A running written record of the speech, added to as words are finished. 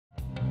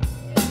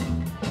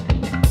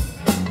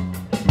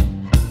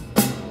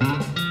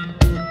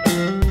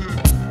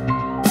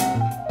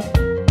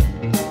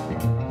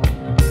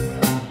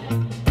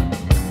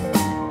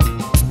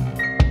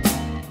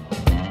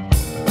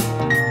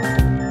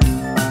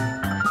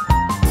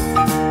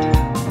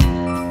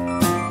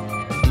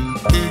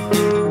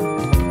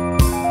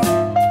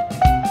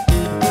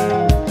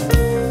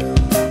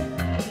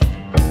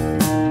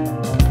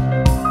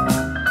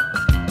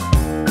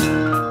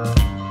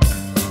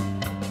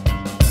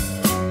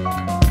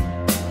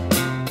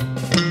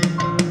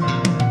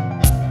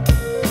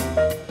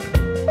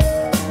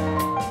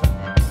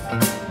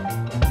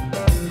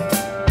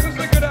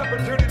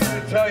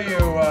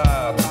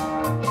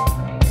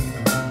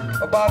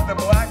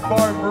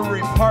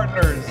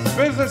partners,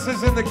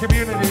 businesses in the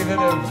community that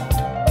have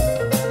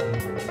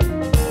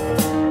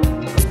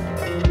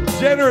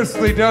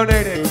generously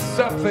donated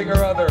something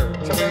or other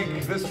to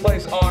make this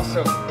place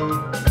awesome.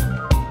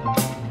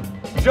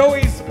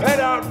 Joey's Pet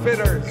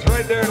Outfitters,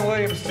 right there in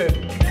Williamston.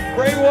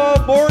 Gray Wall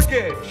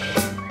Mortgage.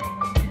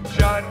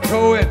 John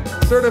Cohen,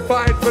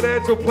 certified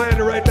financial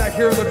planner, right back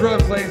here on the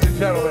drums, ladies and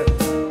gentlemen.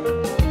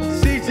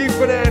 CG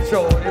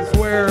Financial is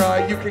where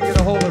you can get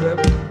a hold of him.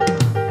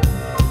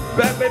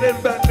 Bettman and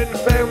Bettman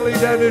Family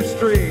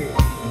Dentistry.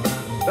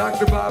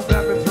 Dr. Bob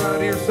Bettman's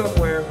around here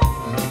somewhere.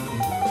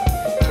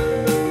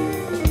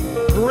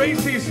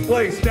 Gracie's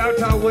Place,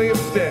 downtown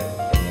Williamston.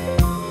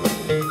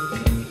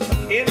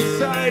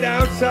 Inside,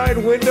 outside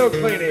window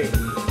cleaning.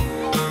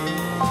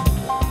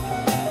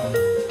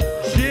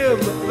 Jim,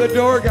 the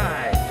door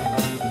guy.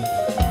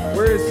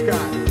 Where is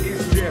Scott?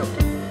 He's Jim.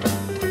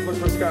 Look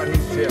for Scott,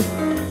 he's Jim.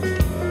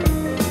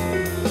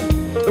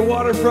 The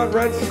Waterfront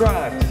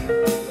Restaurant.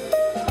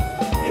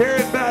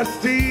 Karen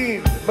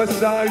Bastine,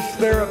 massage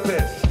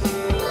therapist.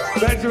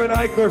 Benjamin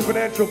Eichler,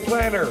 financial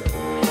planner.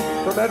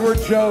 From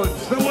Edward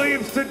Jones. The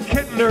Williamston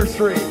Kitten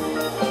Nursery.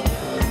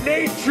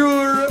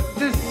 Nature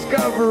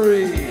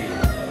Discovery.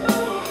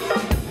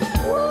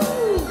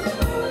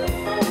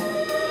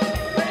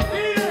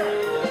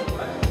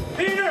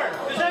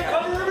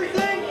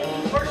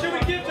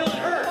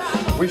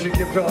 We should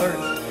give to her.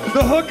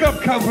 The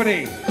Hookup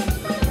Company.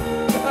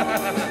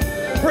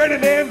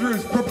 Brennan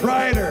Andrews,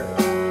 proprietor.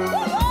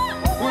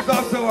 Who's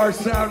also our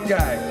sound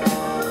guy.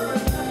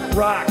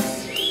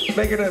 Rocks,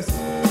 making us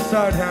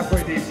sound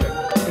halfway decent.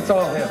 It's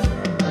all him.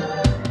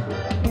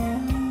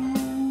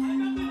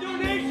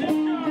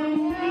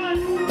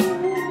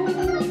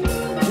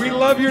 We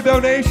love your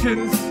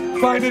donations.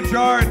 Find a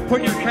jar and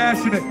put your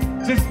cash in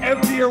it. Just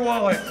empty your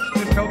wallet.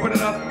 Just open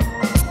it up.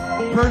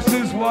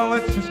 Purses,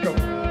 wallets, just go.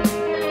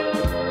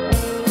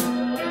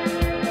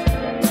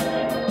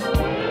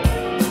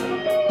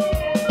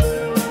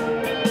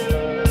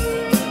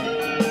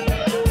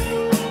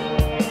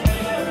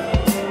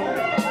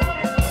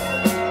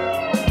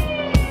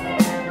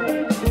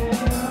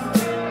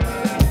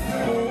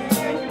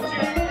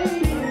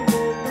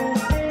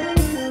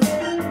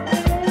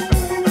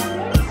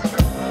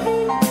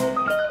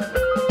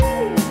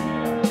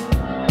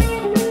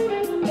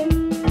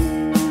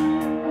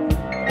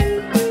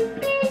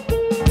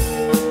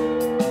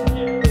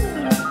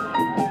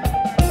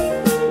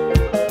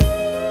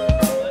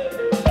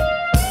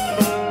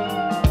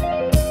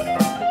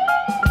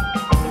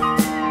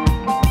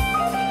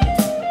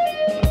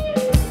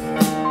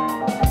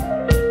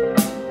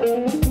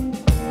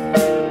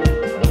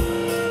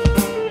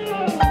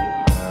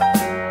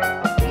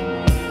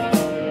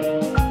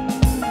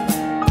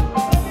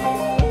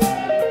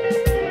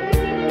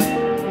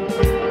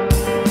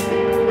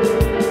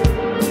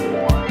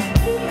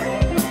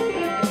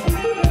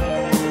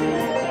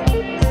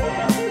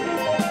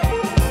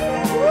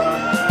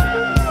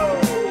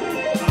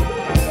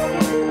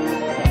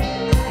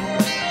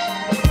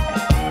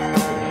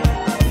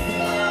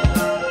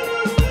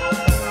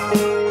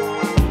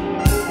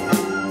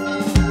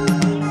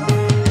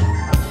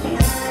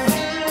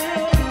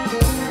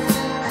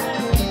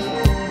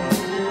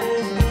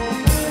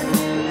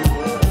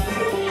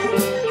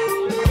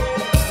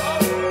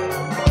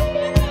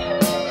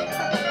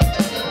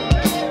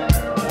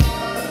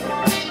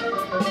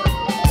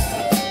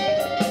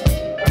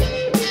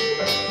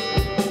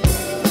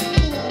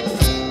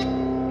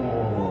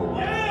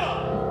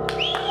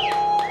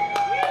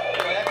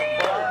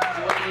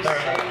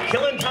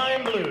 Killing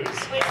Time Blues.